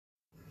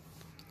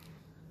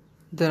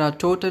There are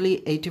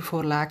totally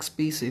 84 lakh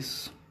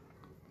species.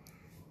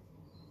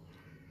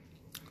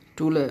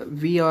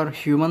 We are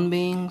human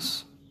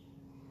beings,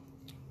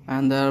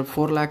 and there are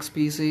 4 lakh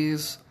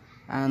species,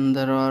 and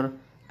there are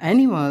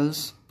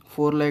animals,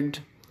 four-legged,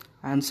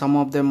 and some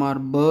of them are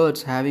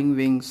birds having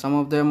wings, some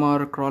of them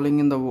are crawling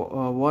in the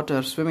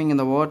water, swimming in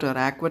the water,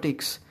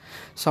 aquatics,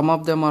 some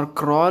of them are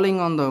crawling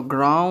on the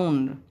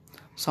ground,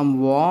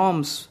 some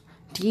worms,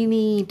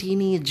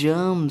 teeny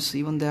germs,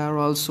 even they are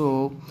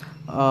also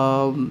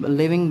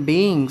living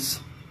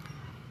beings.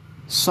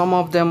 Some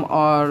of them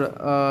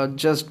are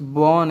just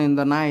born in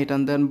the night,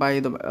 and then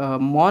by the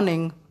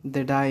morning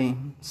they die.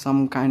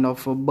 Some kind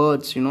of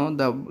birds,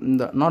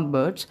 the not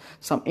birds,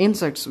 some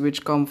insects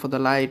which come for the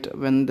light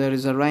when there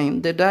is a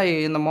rain, they die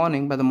in the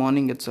morning, by the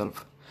morning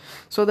itself.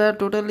 So there are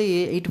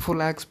totally 84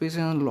 lakh species,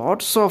 and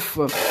lots of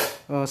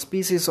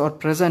species are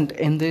present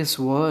in this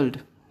world.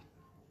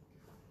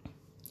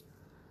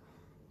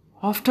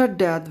 After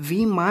death,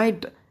 we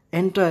might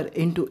enter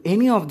into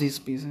any of these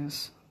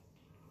species.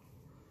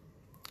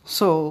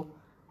 So,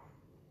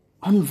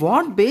 on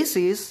what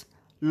basis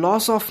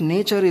laws of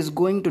nature is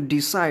going to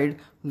decide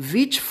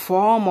which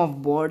form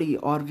of body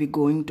are we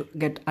going to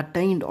get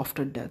attained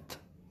after death?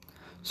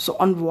 So,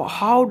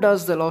 how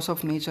does the laws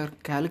of nature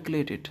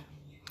calculate it?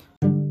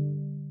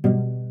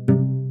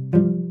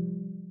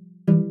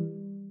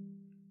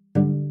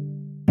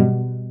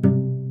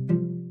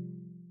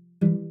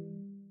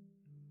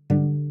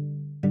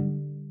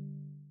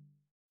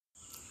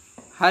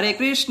 Hare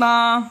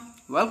Krishna!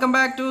 Welcome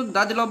back to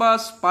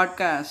Dadiloba's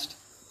podcast.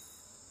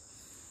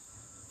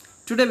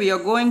 Today we are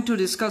going to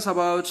discuss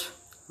about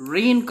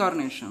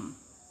reincarnation.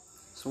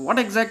 So what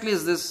exactly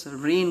is this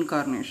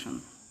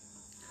reincarnation?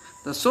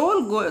 The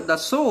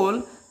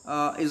soul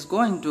is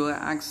going to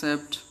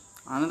accept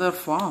another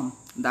form.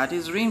 That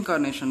is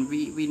reincarnation.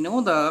 We know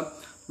the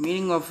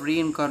meaning of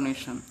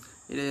reincarnation.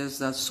 It is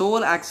the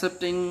soul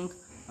accepting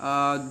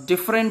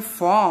different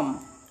form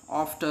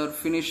after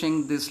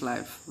finishing this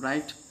life,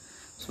 right?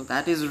 So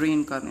that is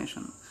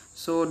reincarnation.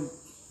 So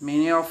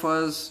many of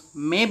us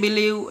may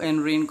believe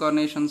in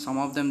reincarnation, some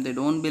of them they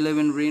don't believe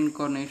in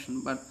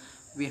reincarnation, but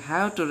we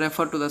have to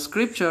refer to the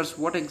scriptures,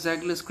 what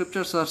exactly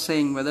scriptures are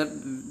saying, whether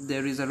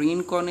there is a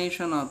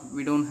reincarnation or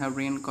we don't have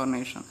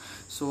reincarnation.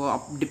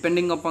 So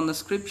depending upon the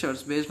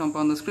scriptures, based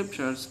upon the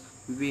scriptures,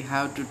 we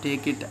have to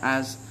take it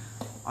as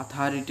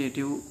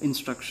authoritative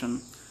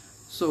instruction.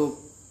 So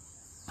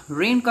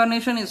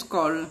reincarnation is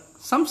called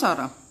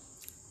samsara.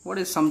 What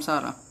is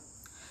samsara?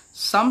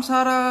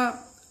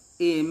 Samsara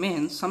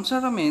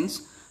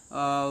means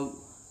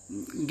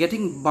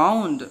getting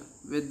bound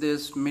with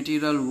this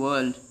material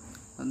world.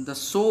 The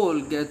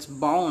soul gets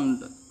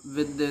bound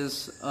with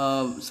this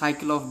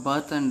cycle of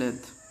birth and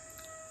death.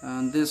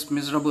 This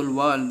miserable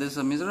world. This is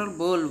a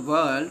miserable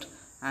world,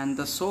 and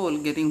the soul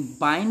getting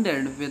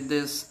binded with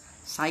this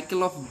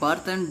cycle of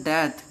birth and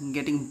death,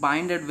 getting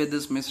binded with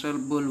this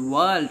miserable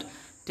world,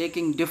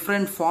 taking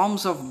different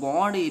forms of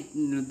body,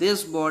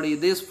 this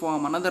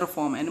form, another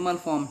form, animal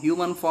form,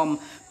 human form,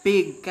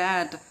 pig,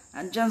 cat,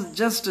 and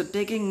just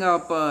taking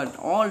up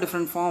all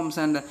different forms,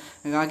 and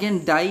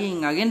again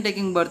dying, again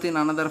taking birth in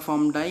another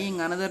form, dying,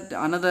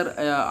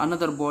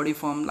 another body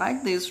form,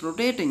 like this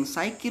rotating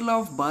cycle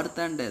of birth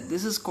and death.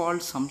 This is called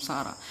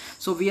samsara.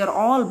 So we are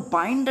all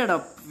binded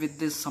up with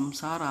this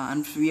samsara,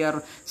 and we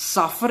are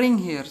suffering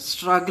here,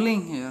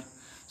 struggling here.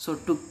 So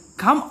to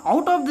come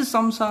out of this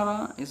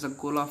samsara is the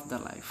goal of the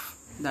life.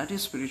 That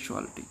is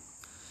spirituality.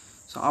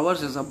 So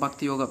ours is a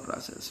bhakti yoga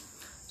process.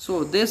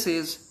 So this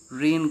is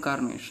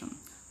reincarnation.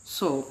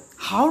 So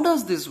how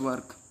does this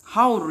work?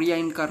 How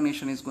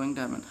reincarnation is going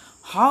to happen?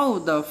 How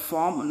the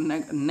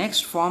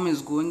next form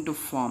is going to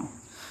form?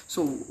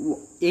 So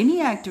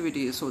any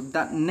activity, so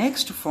that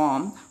next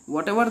form,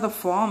 whatever the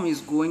form is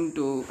going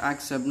to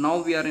accept,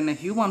 now we are in a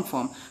human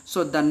form.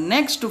 So the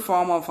next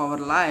form of our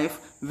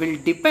life will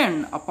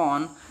depend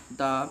upon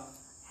the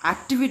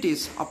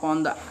activities,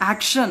 upon the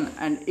action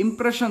and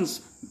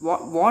impressions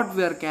what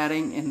we are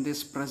carrying in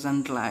this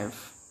present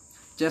life.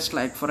 Just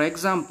like for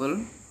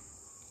example,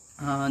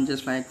 there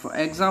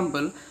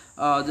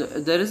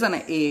is an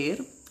air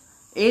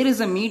is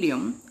a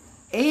medium.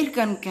 Air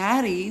can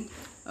carry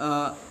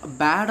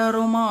bad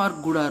aroma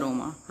or good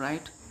aroma,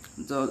 right?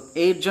 The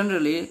air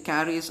generally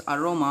carries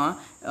aroma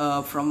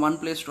from one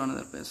place to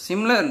another place.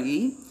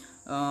 Similarly,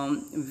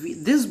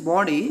 this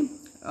body,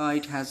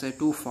 it has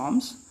two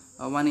forms.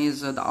 One is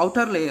the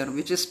outer layer,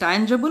 which is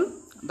tangible.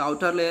 The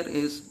outer layer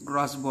is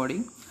gross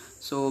body.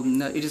 So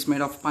it is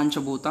made of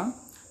panchabhuta: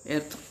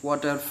 earth,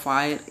 water,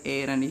 fire,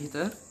 air, and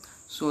ether.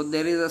 So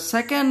there is a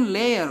second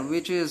layer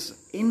which is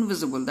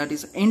invisible, that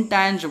is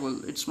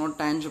intangible, it's not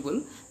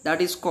tangible,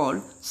 that is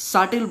called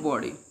subtle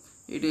body.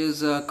 It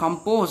is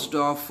composed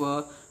of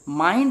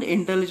mind,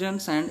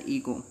 intelligence, and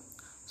ego.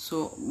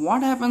 So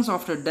what happens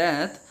after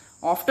death?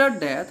 After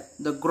death,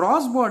 the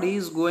gross body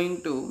is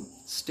going to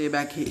stay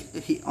back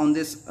on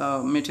this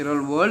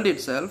material world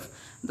itself.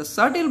 The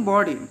subtle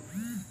body,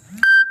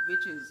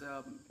 which is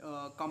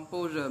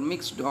composure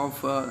mixed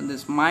of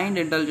this mind,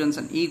 intelligence,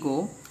 and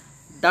ego,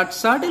 that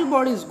subtle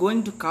body is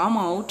going to come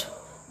out,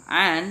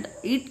 and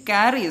it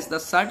carries, the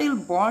subtle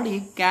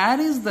body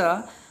carries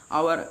the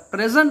our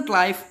present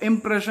life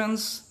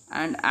impressions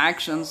and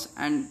actions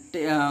and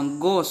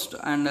ghost,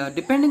 and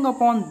depending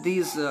upon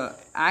these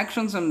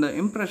actions and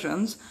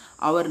impressions,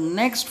 our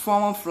next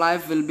form of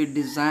life will be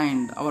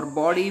designed. Our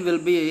body will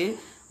be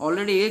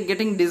already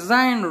getting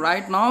designed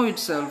right now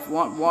itself.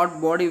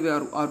 What body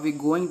are we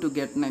going to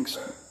get next?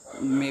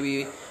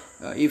 Maybe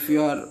if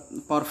you are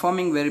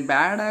performing very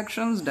bad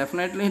actions,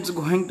 definitely it's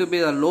going to be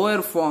a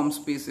lower form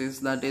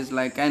species, that is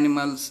like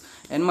animal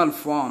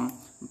form,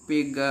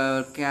 pig,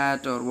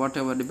 cat, or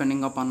whatever,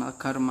 depending upon our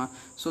karma.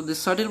 So this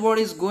subtle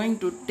body is going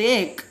to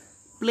take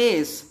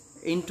place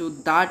into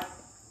that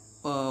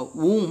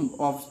womb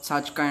of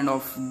such kind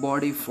of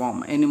body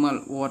form,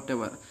 animal,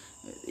 whatever.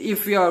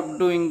 If we are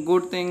doing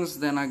good things,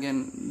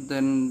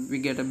 then we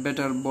get a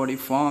better body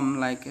form,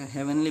 like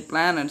heavenly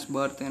planets,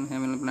 birth in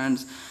heavenly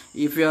planets.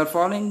 If you are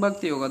following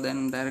bhakti yoga,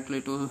 then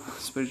directly to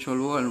spiritual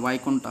world,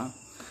 Vaikuntha.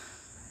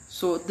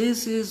 So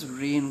this is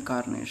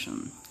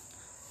reincarnation.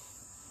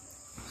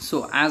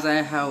 So as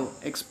I have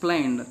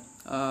explained,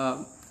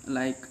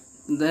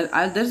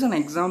 there's an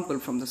example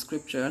from the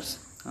scriptures.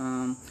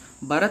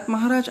 Bharat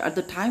Maharaj, at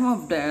the time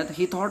of death,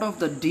 he thought of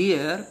the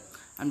deer,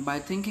 and by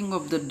thinking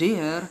of the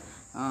deer,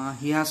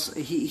 his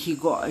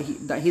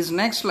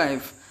next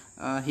life,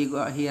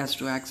 he has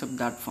to accept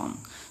that form.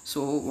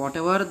 So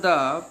whatever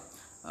the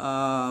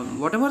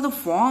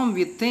form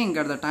we think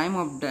at the time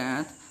of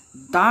death,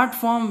 that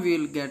form we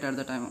will get at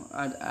the time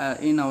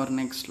in our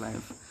next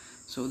life.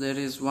 So there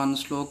is one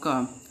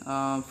sloka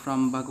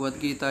from Bhagavad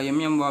Gita: Yam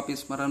yam vapi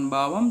smaran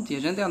bhavam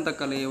tyajanti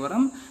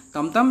antakalevaram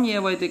tam tam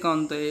yevaiti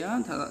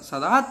kaunteya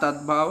sada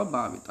tadbhava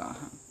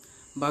bhavitaha.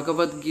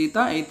 Bhagavad Gita,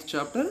 8th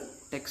chapter,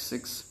 text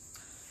 6.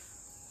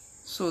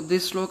 So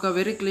this sloka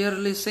very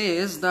clearly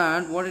says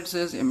that what it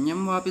says: Yam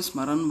yam vapi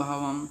smaran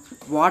bhavam,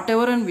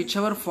 whatever and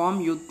whichever form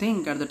you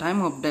think at the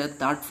time of death,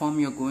 that form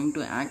you are going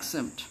to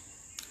accept.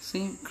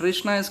 See,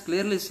 Krishna is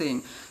clearly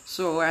saying.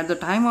 So at the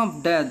time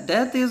of death,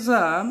 death is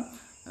a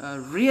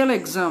real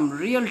exam,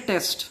 real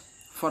test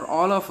for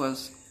all of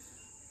us.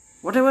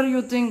 Whatever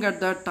you think at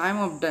that time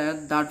of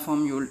death, that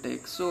form you will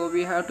take. So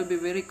we have to be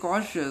very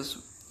cautious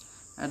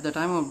at the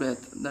time of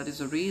death. That is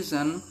the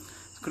reason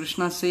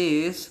Krishna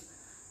says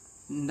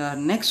in the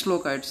next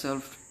sloka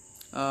itself,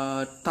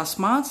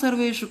 Tasmat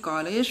sarveshu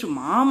kaleshu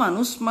mam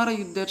anusmara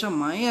yuddhacha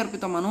mai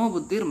arpita mano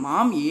buddhir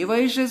mam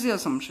evaishasi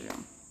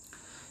asamshayam.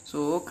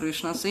 So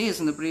Krishna says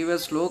in the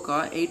previous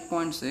sloka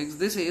 8.6,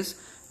 this is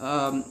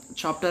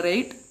chapter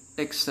 8,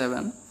 text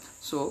 7.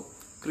 So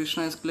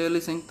Krishna is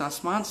clearly saying,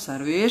 Tasmat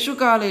sarveshu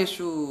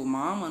kaleshu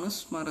mam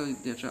anusmara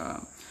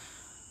yuddhacha.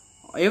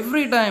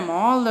 Every time,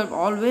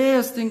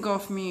 always think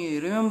of me,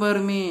 remember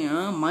me,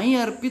 mai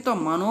arpita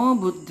mano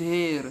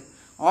buddhir.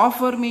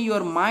 Offer me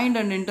your mind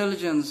and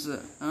intelligence,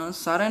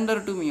 surrender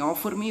to me,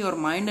 offer me your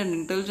mind and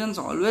intelligence,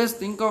 always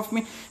think of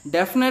me.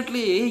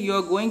 Definitely you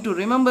are going to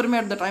remember me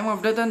at the time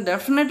of death, and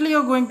definitely you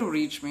are going to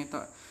reach me.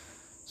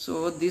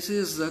 So this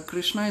is,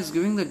 Krishna is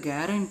giving the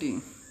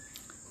guarantee.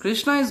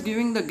 Krishna is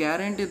giving the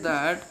guarantee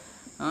that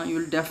you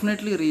will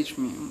definitely reach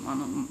me.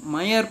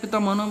 Maya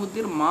arpita mano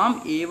buddhir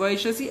mam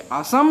evaishasi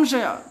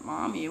asamshaya.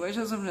 Mam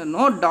evaishasi asamshaya.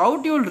 No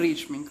doubt you will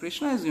reach me.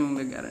 Krishna is giving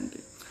the guarantee.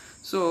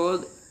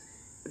 So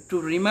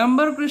to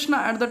remember Krishna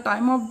at the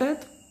time of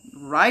death,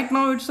 right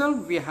now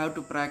itself, we have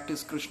to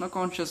practice Krishna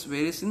conscious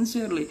very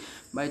sincerely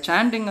by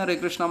chanting Hare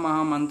Krishna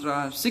Maha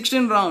Mantra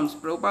 16 rounds.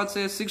 Prabhupada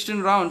says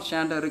 16 rounds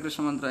chant Hare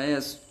Krishna Mantra.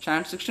 Yes,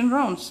 chant 16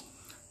 rounds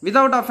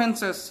without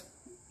offenses,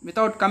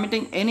 without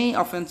committing any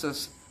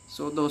offenses.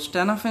 So those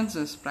 10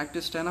 offenses,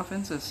 practice 10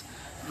 offenses.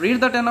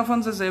 Read the 10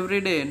 offenses every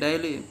day,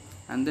 daily,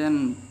 and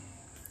then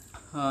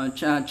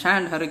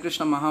chant Hare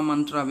Krishna Maha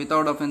Mantra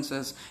without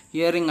offenses,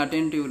 hearing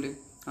attentively.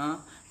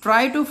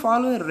 Try to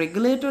follow a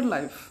regulated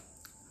life.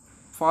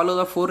 Follow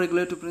the 4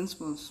 regulative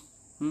principles.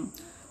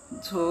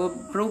 So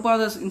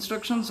Prabhupada's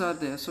instructions are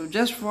there. So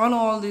just follow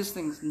all these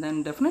things.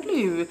 Then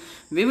definitely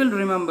we will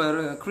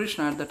remember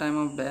Krishna at the time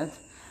of death.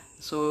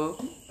 So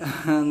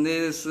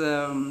this,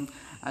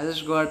 I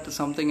just got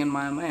something in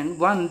my mind.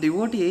 One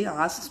devotee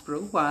asks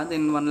Prabhupada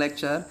in one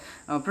lecture,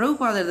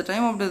 Prabhupada, at the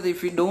time of death,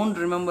 if we don't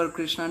remember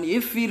Krishna, and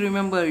if we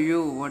remember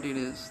you, what it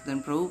is?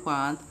 Then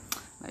Prabhupada,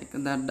 like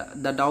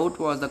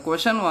the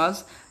question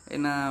was,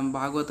 in a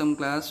Bhagavatam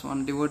class,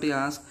 one devotee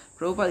asked,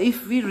 Prabhupada,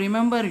 if we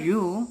remember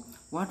you,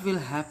 what will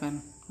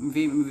happen?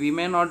 We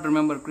may not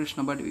remember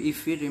Krishna, but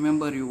if we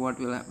remember you, what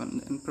will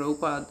happen? And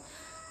Prabhupada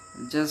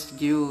just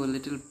give a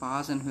little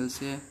pause and will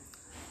say,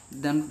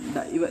 then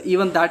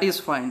even that is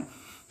fine.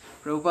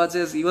 Prabhupada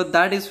says, even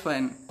that is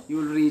fine, you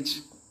will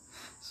reach.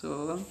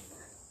 So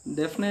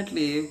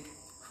definitely,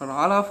 for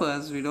all of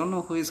us, we don't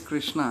know who is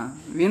Krishna.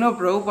 We know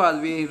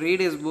Prabhupada, we read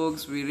his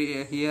books,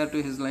 we hear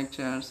to his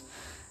lectures.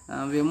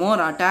 We are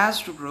more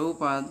attached to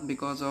Prabhupada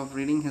because of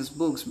reading his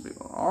books.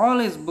 All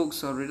his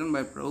books are written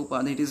by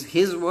Prabhupada. It is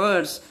his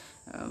words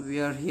we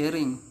are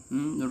hearing,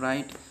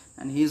 right?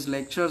 And his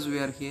lectures we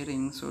are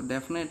hearing. So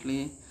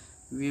definitely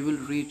we will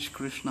reach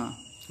Krishna,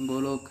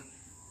 Golok.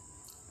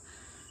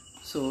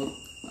 So,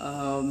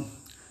 um,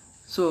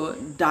 so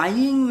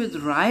dying with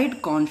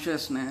right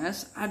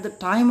consciousness at the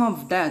time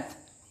of death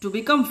to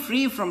become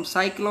free from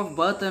cycle of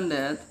birth and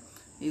death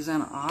is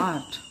an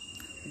art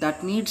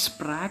that needs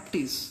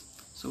practice.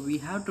 So we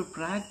have to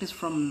practice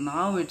from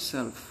now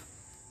itself.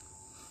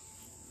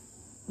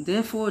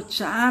 Therefore,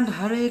 chant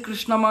Hare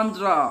Krishna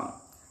mantra.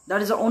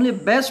 That is the only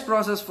best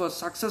process for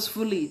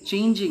successfully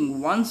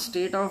changing one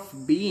state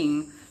of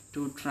being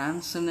to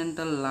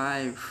transcendental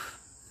life.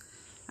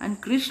 And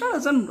Krishna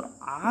doesn't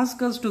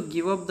ask us to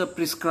give up the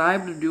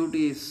prescribed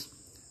duties.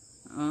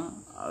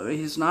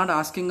 He's not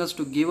asking us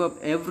to give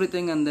up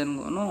everything and then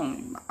go. No.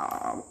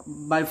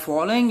 By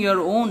following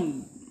your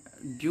own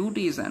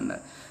duties, and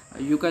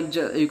you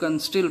can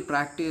still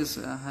practice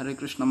Hare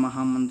Krishna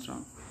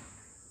Mahamantra.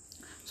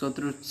 So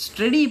through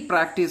steady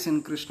practice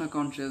in Krishna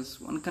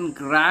consciousness, one can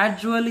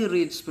gradually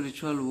reach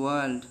spiritual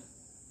world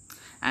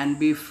and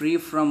be free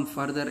from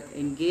further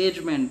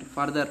engagement.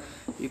 Further,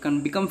 you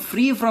can become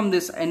free from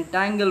this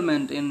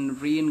entanglement in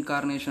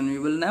reincarnation.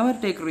 You will never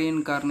take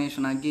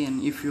reincarnation again.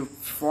 If you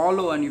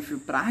follow and if you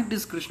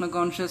practice Krishna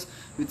consciousness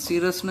with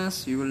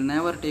seriousness, you will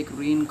never take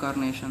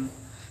reincarnation.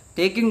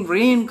 Taking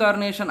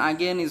reincarnation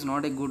again is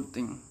not a good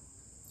thing.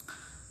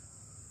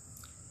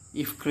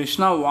 If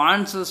Krishna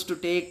wants us to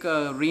take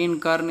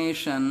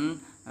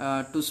reincarnation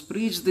to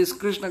preach this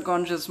Krishna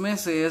conscious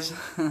message,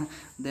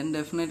 then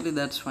definitely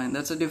that's fine.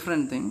 That's a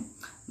different thing.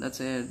 That's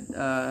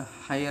a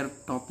higher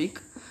topic.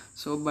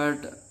 So,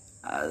 but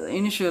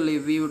initially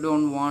we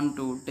don't want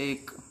to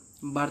take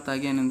birth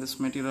again in this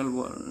material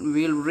world.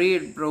 We'll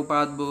read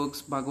Prabhupada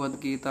books, Bhagavad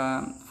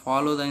Gita,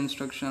 follow the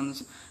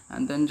instructions,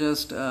 and then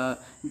just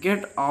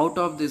get out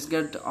of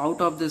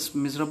this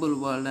miserable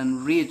world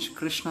and reach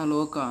Krishna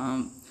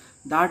Loka.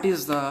 That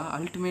is the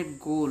ultimate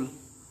goal.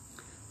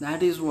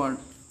 That is what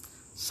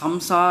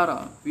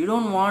samsara. We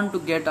don't want to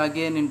get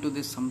again into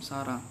this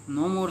samsara.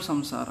 No more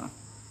samsara.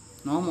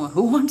 No more.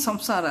 Who wants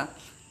samsara?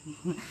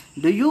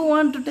 Do you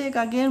want to take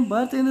again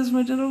birth in this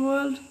material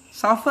world?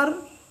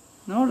 Suffer?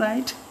 No,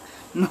 right?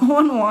 No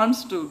one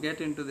wants to get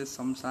into this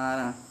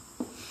samsara.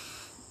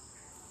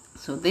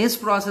 So this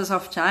process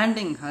of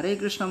chanting Hare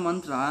Krishna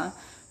mantra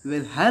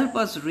will help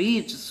us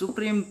reach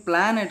supreme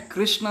planet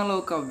Krishna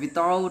Loka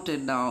without a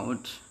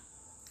doubt.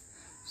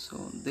 So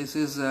this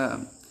is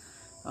a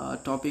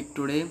topic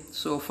today.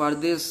 So for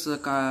this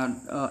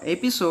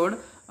episode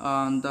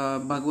on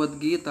the Bhagavad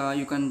Gita,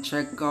 you can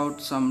check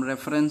out some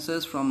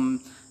references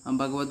from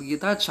Bhagavad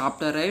Gita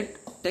chapter 8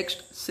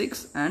 text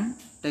 6 and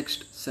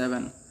text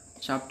 7.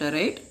 Chapter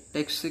 8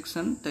 text 6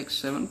 and text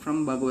 7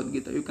 from Bhagavad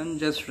Gita. You can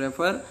just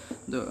refer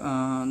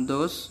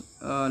those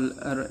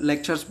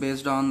lectures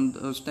based on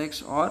those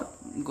texts, or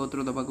go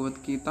through the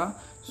Bhagavad Gita.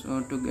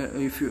 So to get,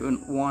 if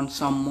you want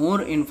some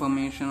more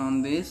information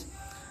on this,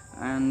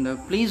 and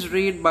please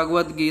read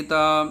Bhagavad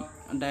Gita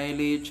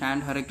daily,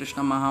 chant Hare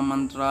Krishna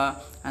Mahamantra,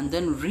 and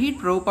then read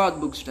Prabhupada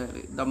books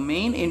daily. The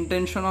main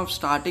intention of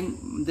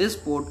starting this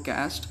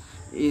podcast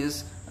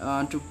is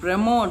to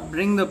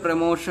bring the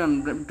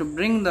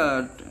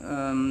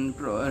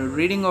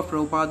reading of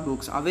Prabhupada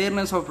books,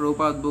 awareness of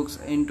Prabhupada books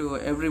into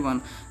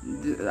everyone.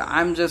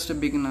 I'm just a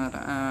beginner.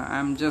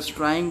 I'm just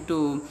trying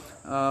to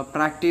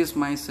practice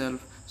myself.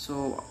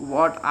 So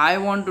what I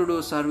want to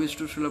do, service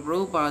to Srila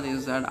Prabhupada,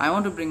 is that I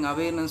want to bring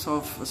awareness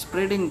of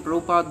spreading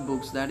Prabhupada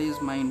books. That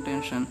is my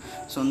intention.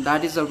 So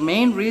that is the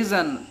main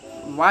reason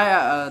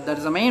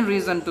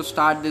to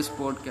start this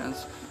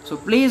podcast. So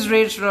please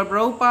read Srila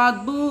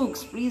Prabhupada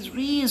books. Please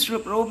read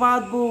Srila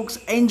Prabhupada books.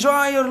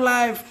 Enjoy your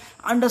life.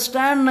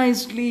 Understand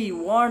nicely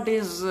what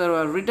is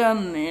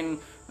written in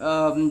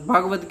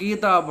Bhagavad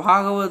Gita,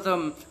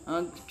 Bhagavatam.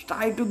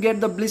 Try to get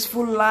the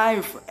blissful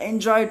life.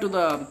 Enjoy to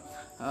the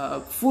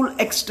full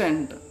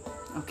extent.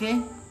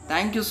 Okay,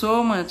 thank you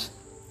so much.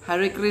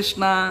 Hare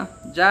Krishna.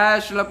 Jai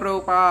Srila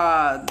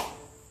Prabhupada.